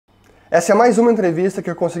Essa é mais uma entrevista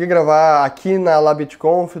que eu consegui gravar aqui na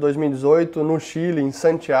Labitconf 2018, no Chile, em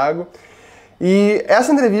Santiago. E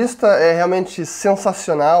essa entrevista é realmente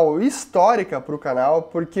sensacional e histórica para o canal,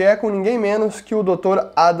 porque é com ninguém menos que o Dr.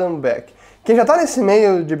 Adam Back. Quem já está nesse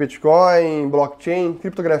meio de Bitcoin, blockchain,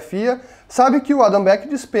 criptografia, sabe que o Adam Back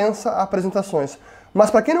dispensa apresentações.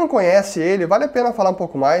 Mas para quem não conhece ele, vale a pena falar um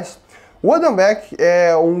pouco mais. O Adam Back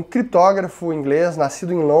é um criptógrafo inglês,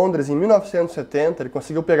 nascido em Londres em 1970, ele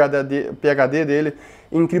conseguiu o PhD dele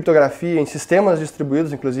em criptografia, em sistemas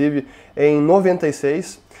distribuídos, inclusive, em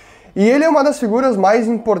 96. E ele é uma das figuras mais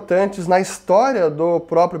importantes na história do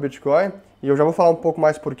próprio Bitcoin, e eu já vou falar um pouco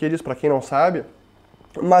mais por que disso, para quem não sabe.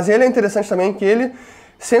 Mas ele é interessante também que ele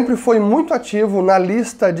sempre foi muito ativo na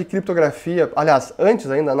lista de criptografia, aliás,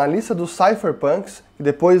 antes ainda, na lista dos cypherpunks, que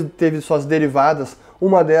depois teve suas derivadas,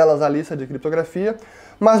 uma delas a lista de criptografia,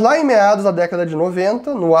 mas lá em meados da década de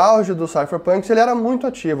 90, no auge dos cypherpunks, ele era muito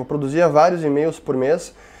ativo, produzia vários e-mails por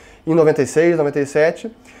mês, em 96,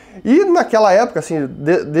 97, e naquela época, assim,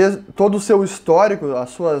 todo o seu histórico,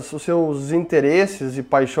 os seus interesses e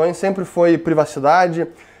paixões sempre foi privacidade,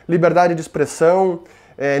 liberdade de expressão,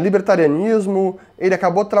 libertarianismo. Ele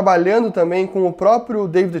acabou trabalhando também com o próprio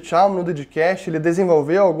David Chaum no Didcash, ele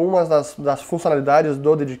desenvolveu algumas das funcionalidades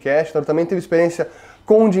do Didcash, então ele também teve experiência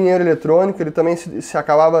com o dinheiro eletrônico, ele também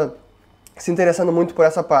acabava se interessando muito por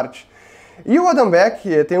essa parte. E o Adam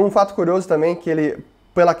Back tem um fato curioso também, que ele,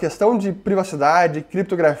 pela questão de privacidade,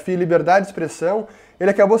 criptografia e liberdade de expressão, ele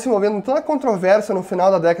acabou se envolvendo em toda a controvérsia no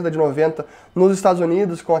final da década de 90 nos Estados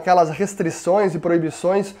Unidos, com aquelas restrições e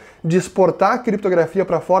proibições de exportar criptografia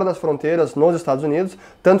para fora das fronteiras nos Estados Unidos,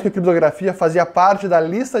 tanto que a criptografia fazia parte da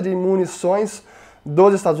lista de munições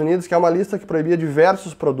dos Estados Unidos, que é uma lista que proibia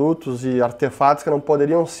diversos produtos e artefatos que não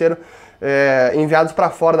poderiam ser enviados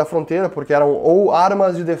para fora da fronteira, porque eram ou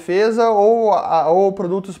armas de defesa ou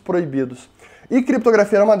produtos proibidos. E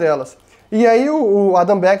criptografia era uma delas. E aí o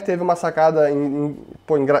Adam Back teve uma sacada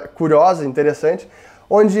curiosa, interessante,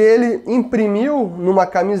 onde ele imprimiu numa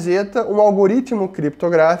camiseta um algoritmo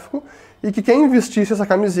criptográfico e que quem vestisse essa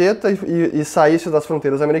camiseta e saísse das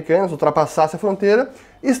fronteiras americanas, ultrapassasse a fronteira,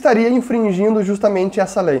 estaria infringindo justamente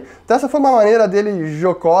essa lei. Então essa foi uma maneira dele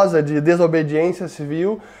jocosa de desobediência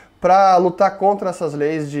civil para lutar contra essas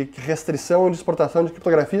leis de restrição de exportação de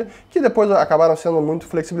criptografia, que depois acabaram sendo muito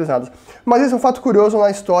flexibilizadas. Mas esse é um fato curioso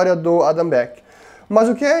na história do Adam Back. Mas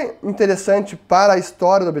o que é interessante para a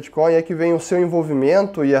história do Bitcoin é que vem o seu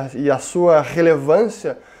envolvimento e a sua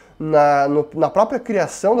relevância na própria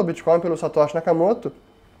criação do Bitcoin pelo Satoshi Nakamoto,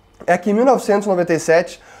 é que em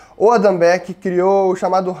 1997 o Adam Back criou o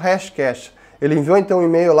chamado HashCash. Ele enviou então um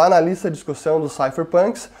e-mail lá na lista de discussão dos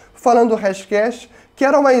cypherpunks, falando do HashCash, que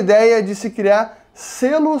era uma ideia de se criar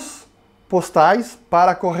selos postais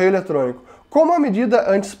para correio eletrônico, como uma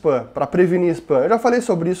medida anti-spam, para prevenir spam. Eu já falei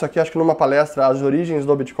sobre isso aqui, acho que numa palestra, As Origens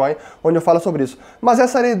do Bitcoin, onde eu falo sobre isso. Mas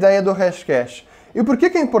essa era a ideia do HashCash. E por que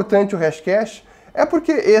é importante o HashCash? É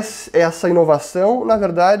porque essa inovação, na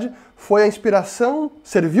verdade, foi a inspiração,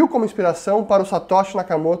 serviu como inspiração para o Satoshi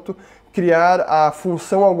Nakamoto criar a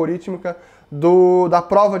função algorítmica da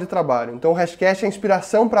prova de trabalho. Então o HashCash é a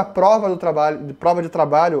inspiração para a prova de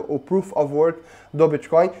trabalho, o Proof of Work do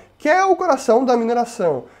Bitcoin, que é o coração da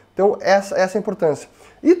mineração. Então essa é a importância.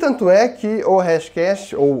 E tanto é que o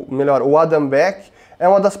HashCash, ou melhor, o Adam Back, é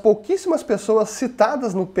uma das pouquíssimas pessoas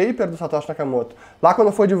citadas no paper do Satoshi Nakamoto. Lá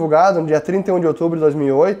quando foi divulgado, no dia 31 de outubro de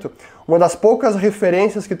 2008, uma das poucas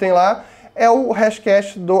referências que tem lá é o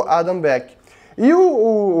HashCash do Adam Back. E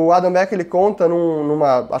o Adam Back, ele conta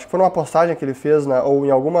acho que foi numa postagem que ele fez, ou em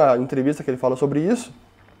alguma entrevista que ele falou sobre isso,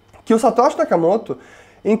 que o Satoshi Nakamoto,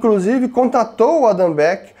 inclusive, contatou o Adam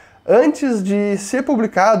Back antes de ser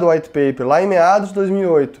publicado o white paper, lá em meados de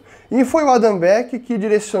 2008. E foi o Adam Back que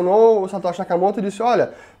direcionou o Satoshi Nakamoto e disse,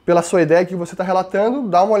 olha, pela sua ideia que você está relatando,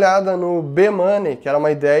 dá uma olhada no B-Money, que era uma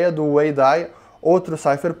ideia do Wei Dai, outro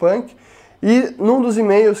cypherpunk. E num dos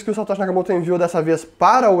e-mails que o Satoshi Nakamoto enviou dessa vez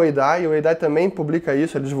para o Wei Dai, o Wei Dai também publica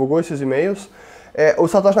isso, ele divulgou esses e-mails, o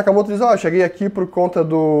Satoshi Nakamoto diz, eu cheguei aqui por conta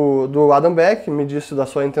do Adam Back, me disse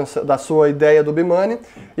da sua ideia do B-Money,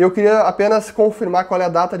 e eu queria apenas confirmar qual é a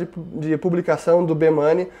data de publicação do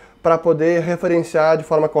B-Money para poder referenciar de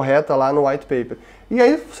forma correta lá no white paper. E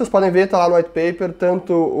aí vocês podem ver, está lá no white paper,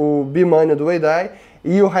 tanto o B-Money do Wei Dai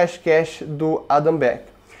e o HashCash do Adam Back.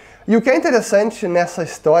 E o que é interessante nessa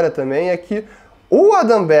história também é que o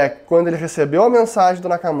Adam Back, quando ele recebeu a mensagem do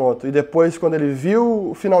Nakamoto e depois quando ele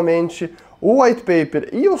viu finalmente o white paper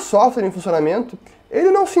e o software em funcionamento,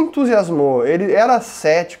 ele não se entusiasmou, ele era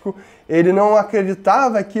cético, ele não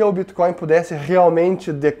acreditava que o Bitcoin pudesse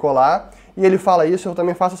realmente decolar, e ele fala isso, eu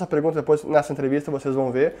também faço essa pergunta depois nessa entrevista, vocês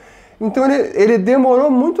vão ver. Então ele demorou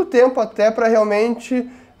muito tempo até para realmente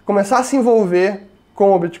começar a se envolver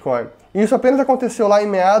com o Bitcoin. E isso apenas aconteceu lá em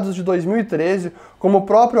meados de 2013, como o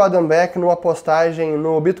próprio Adam Back, numa postagem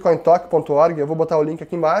no Bitcointalkorg, eu vou botar o link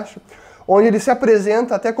aqui embaixo, onde ele se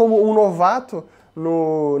apresenta até como um novato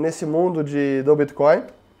nesse mundo do Bitcoin,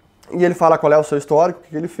 e ele fala qual é o seu histórico, o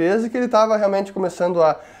que ele fez, e que ele estava realmente começando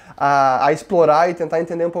a explorar e tentar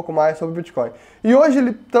entender um pouco mais sobre o Bitcoin. E hoje,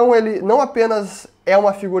 ele não apenas é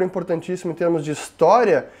uma figura importantíssima em termos de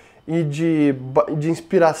história e de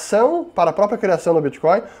inspiração para a própria criação do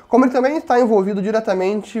Bitcoin, como ele também está envolvido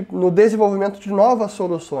diretamente no desenvolvimento de novas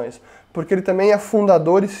soluções, porque ele também é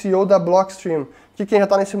fundador e CEO da Blockstream, que quem já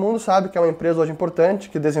está nesse mundo sabe que é uma empresa hoje importante,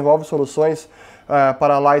 que desenvolve soluções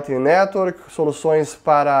para Lightning Network, soluções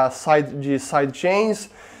para sidechains,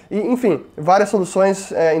 e, enfim, várias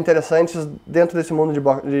soluções interessantes dentro desse mundo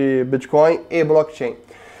de Bitcoin e blockchain.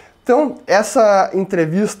 Então, essa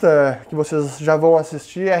entrevista que vocês já vão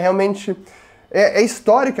assistir é realmente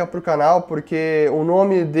histórica para o canal, porque o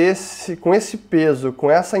nome com esse peso,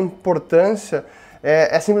 com essa importância,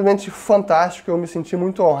 é simplesmente fantástico. Eu me senti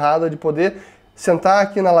muito honrado de poder sentar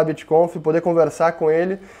aqui na Labitconf, poder conversar com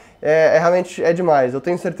ele, realmente é demais. Eu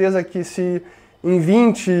tenho certeza que se em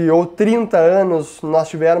 20 ou 30 anos nós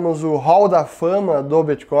tivermos o Hall da Fama do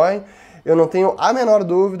Bitcoin, eu não tenho a menor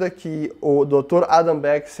dúvida que o Dr. Adam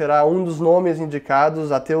Back será um dos nomes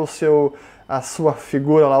indicados a ter a sua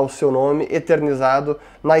figura lá, o seu nome eternizado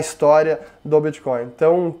na história do Bitcoin.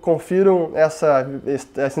 Então confiram essa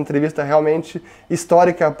entrevista realmente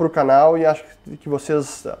histórica para o canal e acho que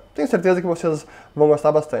tenho certeza que vocês vão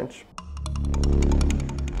gostar bastante.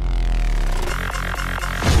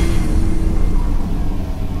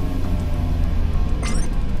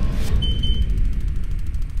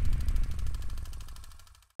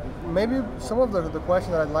 Maybe some of the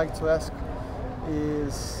questions that I'd like to ask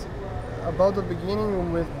is about the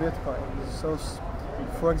beginning with Bitcoin. So,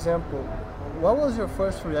 for example, what was your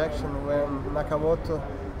first reaction when Nakamoto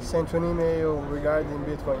sent you an email regarding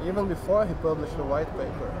Bitcoin, even before he published the white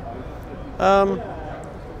paper?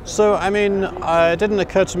 So, I mean, it didn't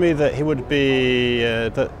occur to me that he would be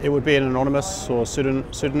that it would be an anonymous or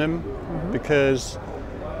pseudonym, because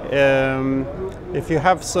if you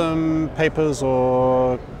have some papers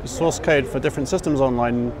or source code for different systems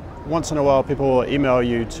online, once in a while people will email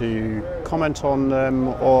you to comment on them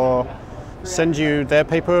or send you their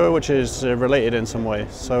paper which is related in some way.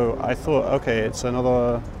 So I thought, okay, it's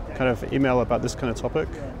another kind of email about this kind of topic,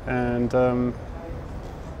 and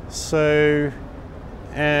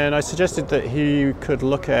I suggested that he could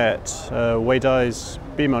look at Wei Dai's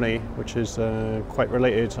B-Money, which is a quite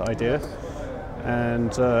related idea.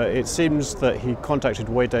 And it seems that he contacted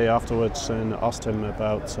Wei Dai afterwards and asked him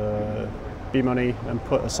about B-Money and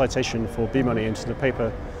put a citation for B-Money into the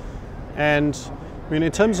paper. And I mean,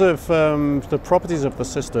 in terms of the properties of the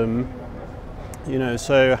system,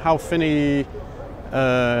 so how Finney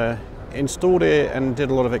installed it and did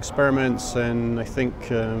a lot of experiments, and I think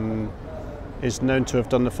is known to have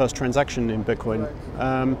done the first transaction in Bitcoin.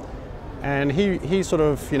 And he sort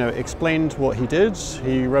of, explained what he did.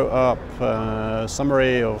 He wrote up a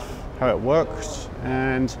summary of how it worked,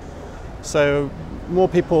 and so more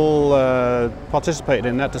people participated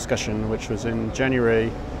in that discussion, which was in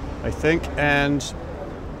January, I think. And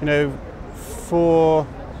for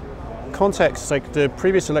context, like the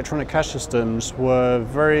previous electronic cash systems were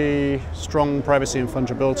very strong privacy and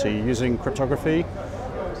fungibility using cryptography,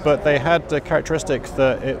 but they had the characteristic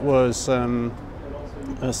that it was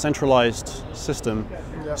a centralized system.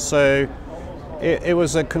 Yeah. So it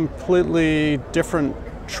was a completely different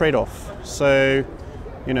trade-off. So,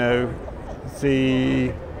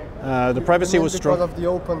 the privacy was strong because of the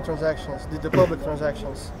open transactions, the public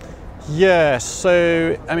transactions. Yeah.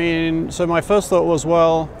 So I mean, so my first thought was,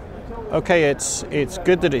 well, okay, it's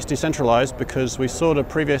good that it's decentralized, because we saw the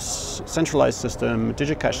previous centralized system,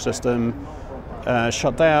 DigiCash system,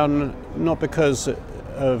 shut down, not because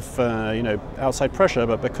of outside pressure,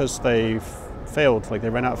 but because they failed, like they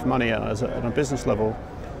ran out of money on a business level.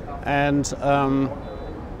 And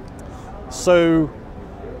so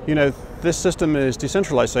this system is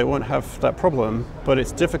decentralized, so it won't have that problem, but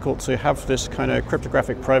it's difficult to have this kind of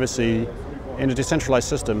cryptographic privacy in a decentralized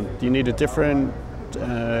system. You need a different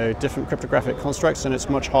cryptographic constructs, and it's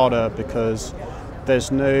much harder because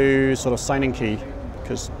there's no sort of signing key,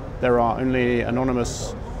 because there are only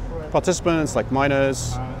anonymous participants like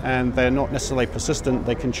miners, and they're not necessarily persistent,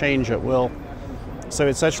 they can change at will. So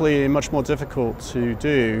it's actually much more difficult to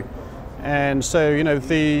do. And so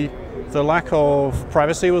the lack of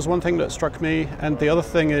privacy was one thing that struck me, and the other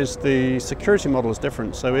thing is the security model is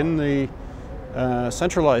different. So in the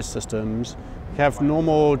centralized systems, you have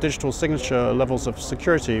normal digital signature levels of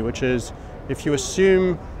security, which is if you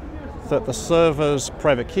assume that the server's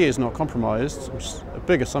private key is not compromised, which is a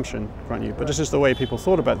big assumption, grant you, but this is the way people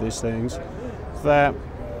thought about these things, that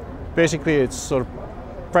basically it's sort of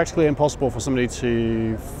practically impossible for somebody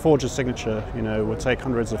to forge a signature. You know, it would take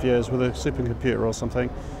hundreds of years with a supercomputer or something.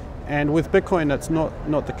 And with Bitcoin, that's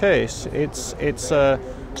not the case.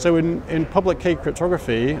 So in public key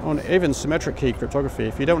cryptography, on even symmetric key cryptography,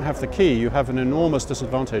 if you don't have the key, you have an enormous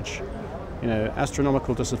disadvantage, you know,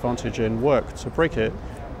 astronomical disadvantage in work to break it.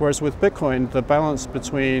 Whereas with Bitcoin, the balance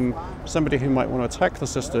between somebody who might want to attack the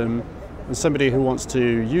system and somebody who wants to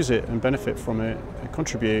use it and benefit from it and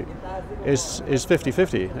contribute is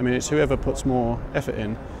 50-50. I mean, it's whoever puts more effort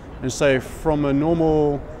in. And so from a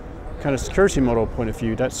normal kind of security model point of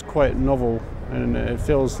view, that's quite novel, and it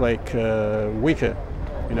feels like weaker,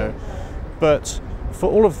 you know. But for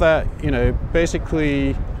all of that, you know,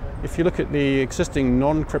 basically, if you look at the existing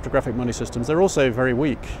non-cryptographic money systems, they're also very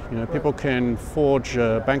weak. You know, people can forge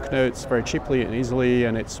banknotes very cheaply and easily,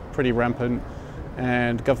 and it's pretty rampant.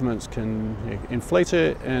 And governments can, you know, inflate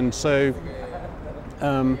it, and so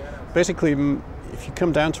basically, if you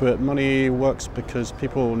come down to it, money works because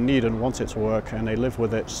people need and want it to work, and they live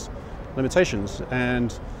with its limitations.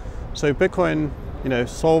 And so Bitcoin, you know,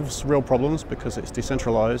 solves real problems because it's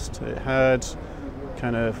decentralized. It had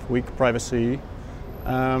kind of weak privacy,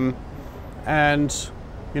 and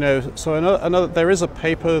you know, so there is a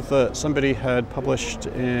paper that somebody had published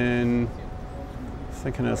in, I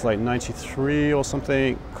think it was like 93 or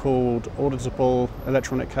something, called Auditable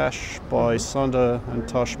Electronic Cash by Sander and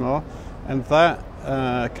Tashmar, and that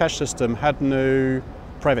cash system had no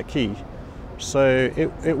private key, so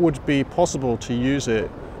it would be possible to use it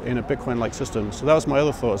in a Bitcoin-like system. So that was my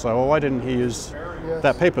other thought. So, well, why didn't he use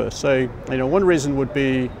that paper? So, you know, one reason would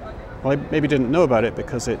be, well, I maybe didn't know about it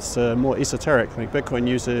because it's more esoteric. Like Bitcoin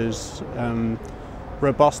uses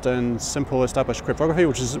robust and simple established cryptography,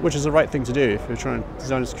 which is the right thing to do if you're trying to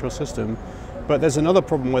design a secure system. But there's another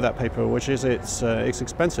problem with that paper, which is it's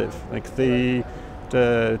expensive. Like the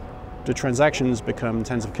transactions become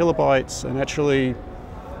tens of kilobytes, and actually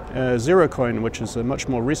ZeroCoin, which is a much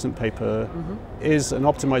more recent paper, is an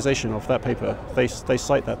optimization of that paper. They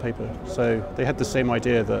cite that paper, so they had the same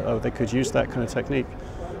idea that they could use that kind of technique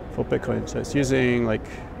for Bitcoin. So it's using like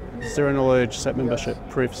zero knowledge, set membership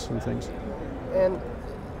proofs and things. And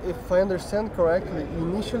if I understand correctly,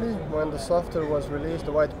 initially when the software was released,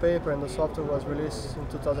 the white paper and the software was released in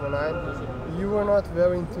 2009, you were not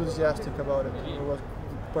very enthusiastic about it. You were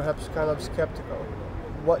perhaps kind of skeptical.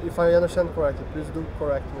 What, if I understand correctly, please do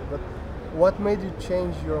correct me, but what made you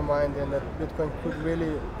change your mind and that Bitcoin could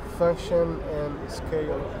really function and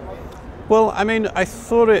scale? Well, I mean, I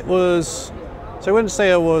thought it was, so I wouldn't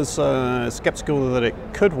say I was skeptical that it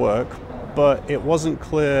could work, but it wasn't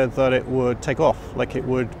clear that it would take off, like it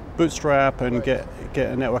would bootstrap and get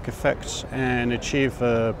a network effect and achieve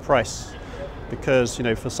a price. Because, you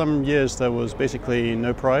know, for some years there was basically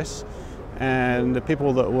no price, and the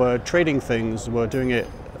people that were trading things were doing it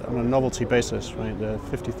on a novelty basis, right? The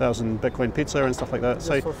 50,000 Bitcoin pizza and stuff like that.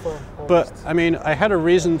 So, but I mean, I had a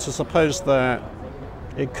reason to suppose that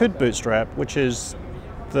it could bootstrap, which is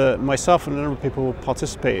that myself and a number of people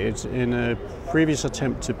participated in a previous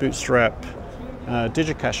attempt to bootstrap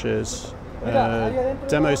DigiCash's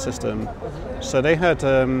demo system. So they had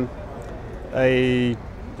a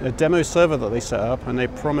demo server that they set up, and they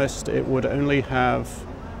promised it would only have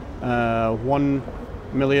 1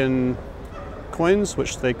 million coins,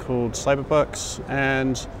 which they called cyberbucks,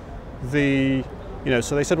 and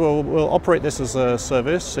so they said, well, we'll operate this as a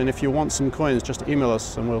service, and if you want some coins, just email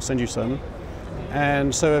us and we'll send you some.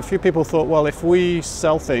 And so a few people thought, well, if we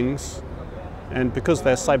sell things, and because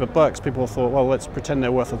they're cyberbucks, people thought, well, let's pretend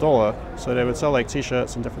they're worth $1. So they would sell like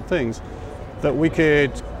t-shirts and different things, that we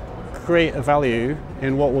could create a value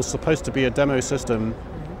in what was supposed to be a demo system.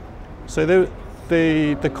 So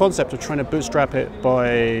the concept of trying to bootstrap it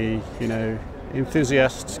by, you know,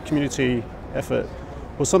 enthusiast community effort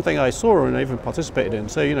was something I saw and I even participated in.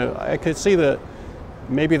 So, you know, I could see that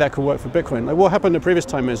maybe that could work for Bitcoin. Like what happened the previous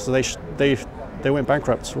time is they went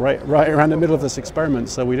bankrupt right around the middle of this experiment,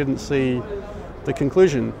 so we didn't see the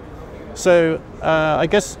conclusion. So I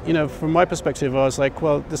guess, you know, from my perspective, I was like,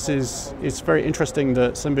 well, it's very interesting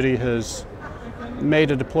that somebody has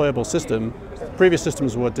made a deployable system. Previous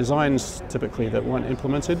systems were designs typically that weren't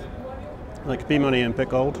implemented, like B-Money and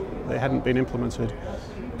BitGold. They hadn't been implemented.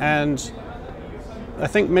 And I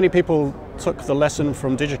think many people took the lesson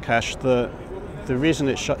from DigiCash that the reason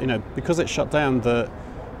it shut, because it shut down,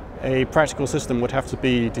 a practical system would have to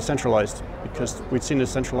be decentralized, because we'd seen a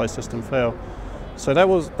centralized system fail. So that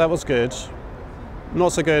was good.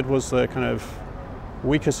 Not so good was the kind of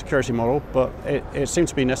weaker security model, but it seemed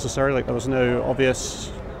to be necessary. Like there was no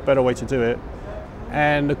obvious better way to do it.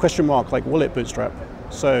 And the question mark, like, will it bootstrap?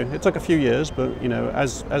 So it took a few years, but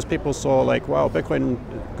as people saw, like, wow, Bitcoin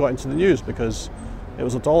got into the news because it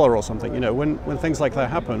was $1 or something. When things like that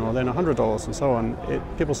happen, or then $100 and so on,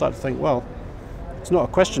 people start to think, well, it's not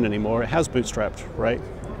a question anymore. It has bootstrapped, right?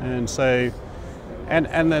 And so,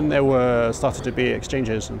 and then there started to be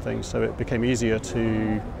exchanges and things, so it became easier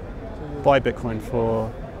to buy Bitcoin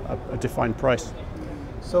for a defined price.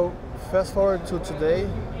 So fast forward to today,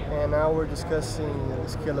 and now we're discussing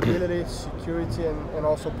scalability, security, and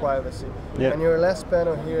also privacy. Yeah. And your last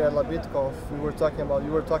panel here at Labitconf, you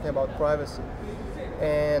were talking about privacy.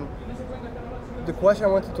 And the question I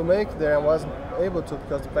wanted to make there, I wasn't able to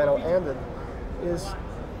because the panel ended, is,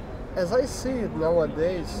 as I see it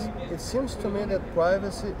nowadays, it seems to me that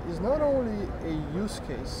privacy is not only a use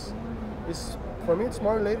case. For me, it's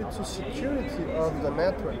more related to security of the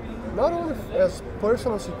network, not only as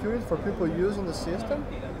personal security for people using the system,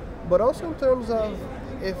 but also in terms of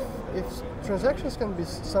if transactions can be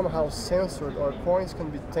somehow censored or coins can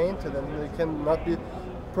be tainted and they cannot be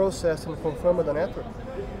processed and confirmed by the network,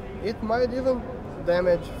 it might even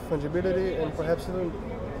damage fungibility and perhaps even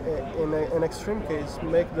in an extreme case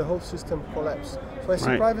make the whole system collapse. So I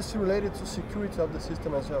see privacy related to security of the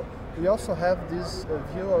system as well. We also have this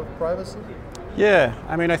view of privacy. Yeah,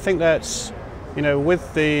 I mean, I think that's,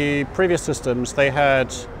 with the previous systems, they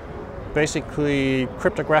had basically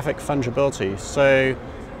cryptographic fungibility. So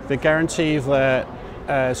the guarantee that,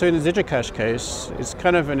 so in the DigiCash case, it's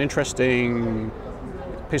kind of an interesting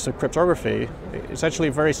piece of cryptography. It's actually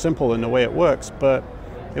very simple in the way it works, but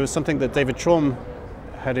it was something that David Chaum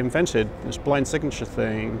had invented, this blind signature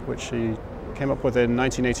thing, which he came up with in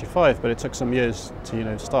 1985, but it took some years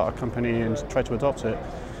to start a company and try to adopt it.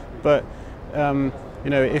 But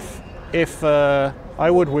if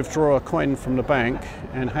I would withdraw a coin from the bank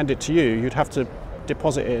and hand it to you, you'd have to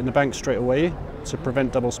deposit it in the bank straight away to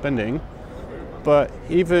prevent double spending. But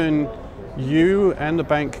even you and the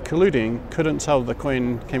bank colluding couldn't tell the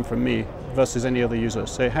coin came from me versus any other user.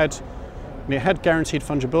 So it had guaranteed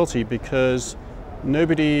fungibility because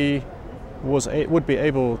nobody would be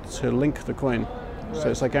able to link the coin. Right. So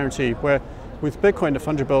it's a guarantee. Where with Bitcoin, the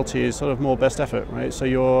fungibility is sort of more best effort, right? So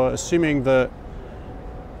you're assuming that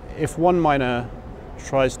if one miner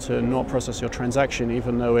tries to not process your transaction,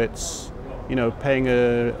 even though it's paying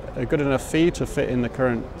a good enough fee to fit in the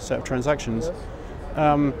current set of transactions,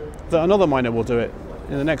 that another miner will do it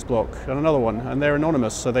in the next block and another one, and they're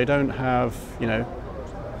anonymous, so they don't have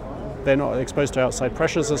they're not exposed to outside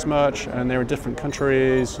pressures as much, and they're in different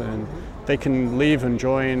countries, and they can leave and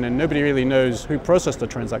join, and nobody really knows who processed the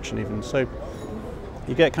transaction even. So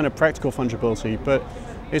you get kind of practical fungibility, but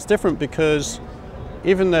it's different because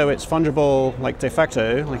even though it's fungible, like de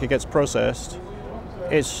facto, like it gets processed,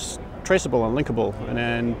 it's traceable and linkable, and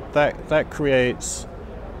then that creates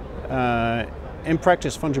in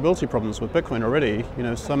practice fungibility problems with Bitcoin already.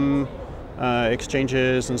 Some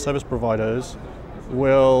exchanges and service providers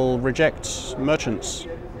will reject merchants.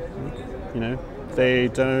 They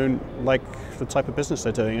don't like the type of business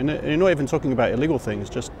they're doing, and you're not even talking about illegal things,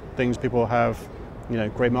 just things people have,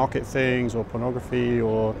 grey market things, or pornography,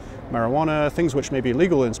 or marijuana, things which may be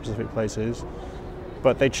legal in specific places,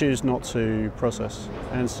 but they choose not to process.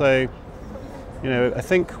 And so, I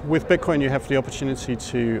think with Bitcoin you have the opportunity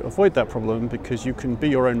to avoid that problem because you can be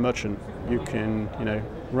your own merchant. You can,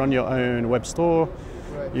 run your own web store.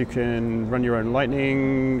 You can run your own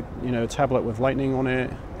Lightning, tablet with Lightning on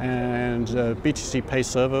it, and BTC Pay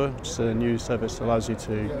Server, which is a new service that allows you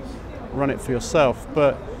to run it for yourself.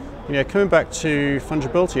 But coming back to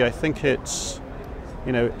fungibility, I think it's,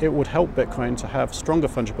 it would help Bitcoin to have stronger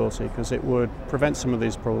fungibility because it would prevent some of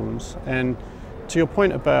these problems. And to your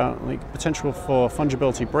point about potential for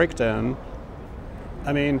fungibility breakdown,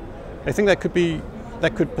 I mean, I think that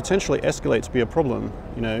could potentially escalate to be a problem.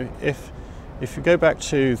 If you go back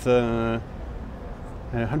to the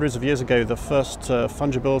hundreds of years ago, the first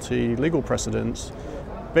fungibility legal precedents,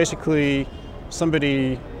 basically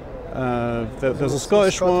somebody, there's a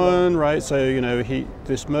Scottish one, right? So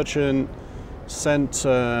this merchant sent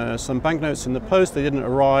some banknotes in the post. They didn't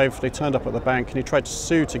arrive. They turned up at the bank, and he tried to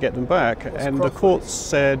sue to get them back. And the court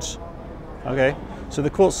said, okay. So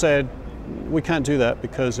the court said we can't do that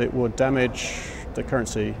because it would damage the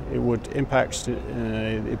currency. It would impact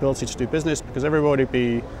the ability to do business because everybody would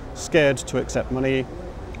be scared to accept money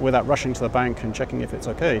without rushing to the bank and checking if it's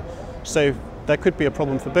okay. So that could be a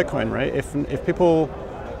problem for Bitcoin, right? If people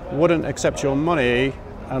wouldn't accept your money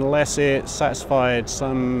unless it satisfied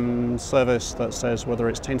some service that says whether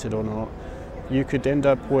it's tainted or not, you could end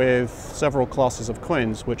up with several classes of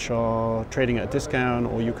coins which are trading at a discount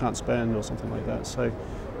or you can't spend or something like that. So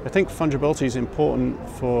I think fungibility is important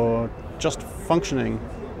for just functioning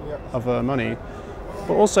of money,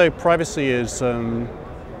 but also privacy is a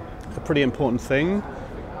pretty important thing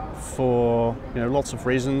for lots of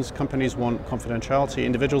reasons. Companies want confidentiality,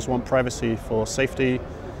 individuals want privacy for safety,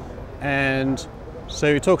 and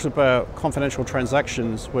so he talks about confidential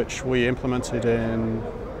transactions, which we implemented in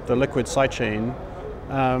the Liquid sidechain.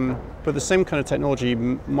 But the same kind of technology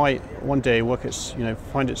might one day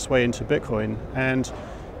find its way into Bitcoin, and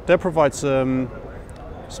that provides some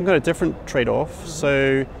kind of different trade-off.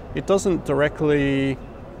 So it doesn't directly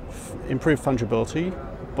improve fungibility,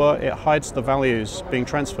 but it hides the values being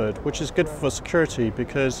transferred, which is good for security,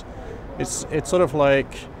 because it's sort of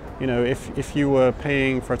like, if you were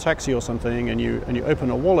paying for a taxi or something and you open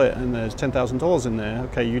a wallet and there's $10,000 in there,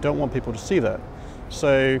 okay, you don't want people to see that.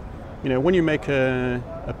 So, when you make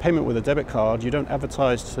a payment with a debit card, you don't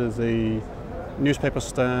advertise to the newspaper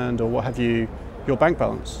stand or what have you your bank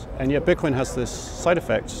balance. And yet Bitcoin has this side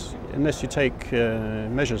effect unless you take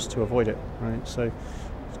measures to avoid it, right? So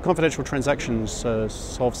confidential transactions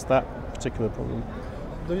solves that particular problem.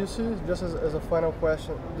 Do you see, just as a final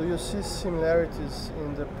question, do you see similarities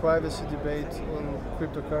in the privacy debate in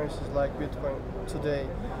cryptocurrencies like Bitcoin today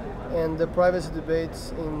and the privacy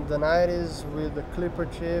debates in the 90s with the Clipper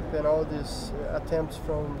chip and all these attempts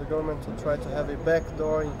from the government to try to have a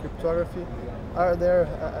backdoor in cryptography? Are there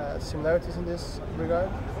similarities in this regard?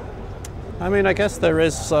 I mean, I guess there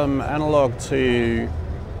is some analog to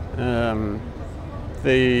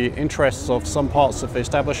the interests of some parts of the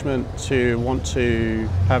establishment to want to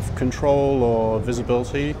have control or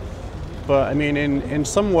visibility. But I mean, in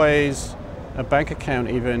some ways, a bank account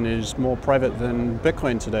even is more private than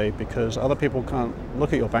Bitcoin today, because other people can't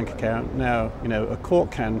look at your bank account. Now, a court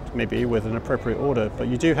can maybe with an appropriate order, but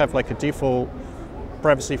you do have like a default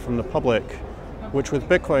privacy from the public, which with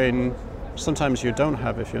Bitcoin, sometimes you don't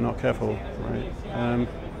have if you're not careful, right? I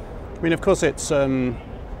mean, of course, it's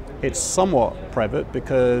somewhat private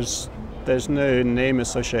because there's no name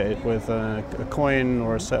associated with a coin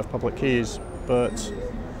or a set of public keys, but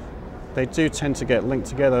they do tend to get linked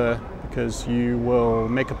together because you will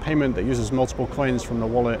make a payment that uses multiple coins from the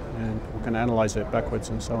wallet and people can analyze it backwards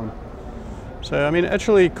and so on. So, I mean,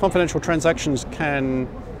 actually, confidential transactions can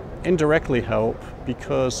indirectly help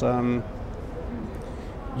because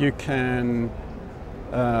you can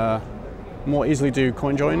more easily do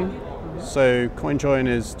coin join. So coin join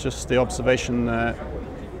is just the observation that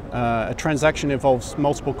a transaction involves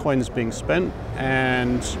multiple coins being spent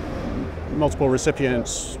and multiple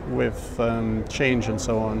recipients with change and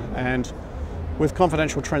so on. And with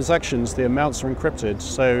confidential transactions, the amounts are encrypted,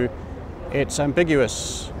 so it's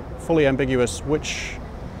ambiguous, fully ambiguous, which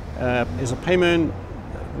is a payment,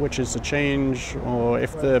 which is a change, or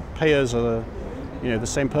if the payers are the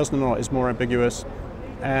same person or not is more ambiguous.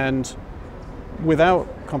 And without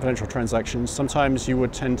confidential transactions, sometimes you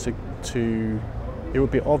would tend to it would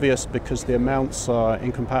be obvious because the amounts are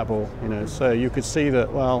incompatible, So you could see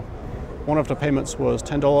that, well, one of the payments was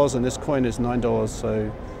 $10 and this coin is $9,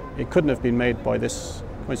 so it couldn't have been made by this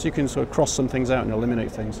coin. So you can sort of cross some things out and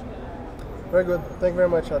eliminate things. Very good. Thank you very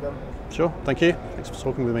much, Adam. Sure. Thank you. Thanks for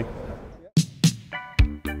talking with me.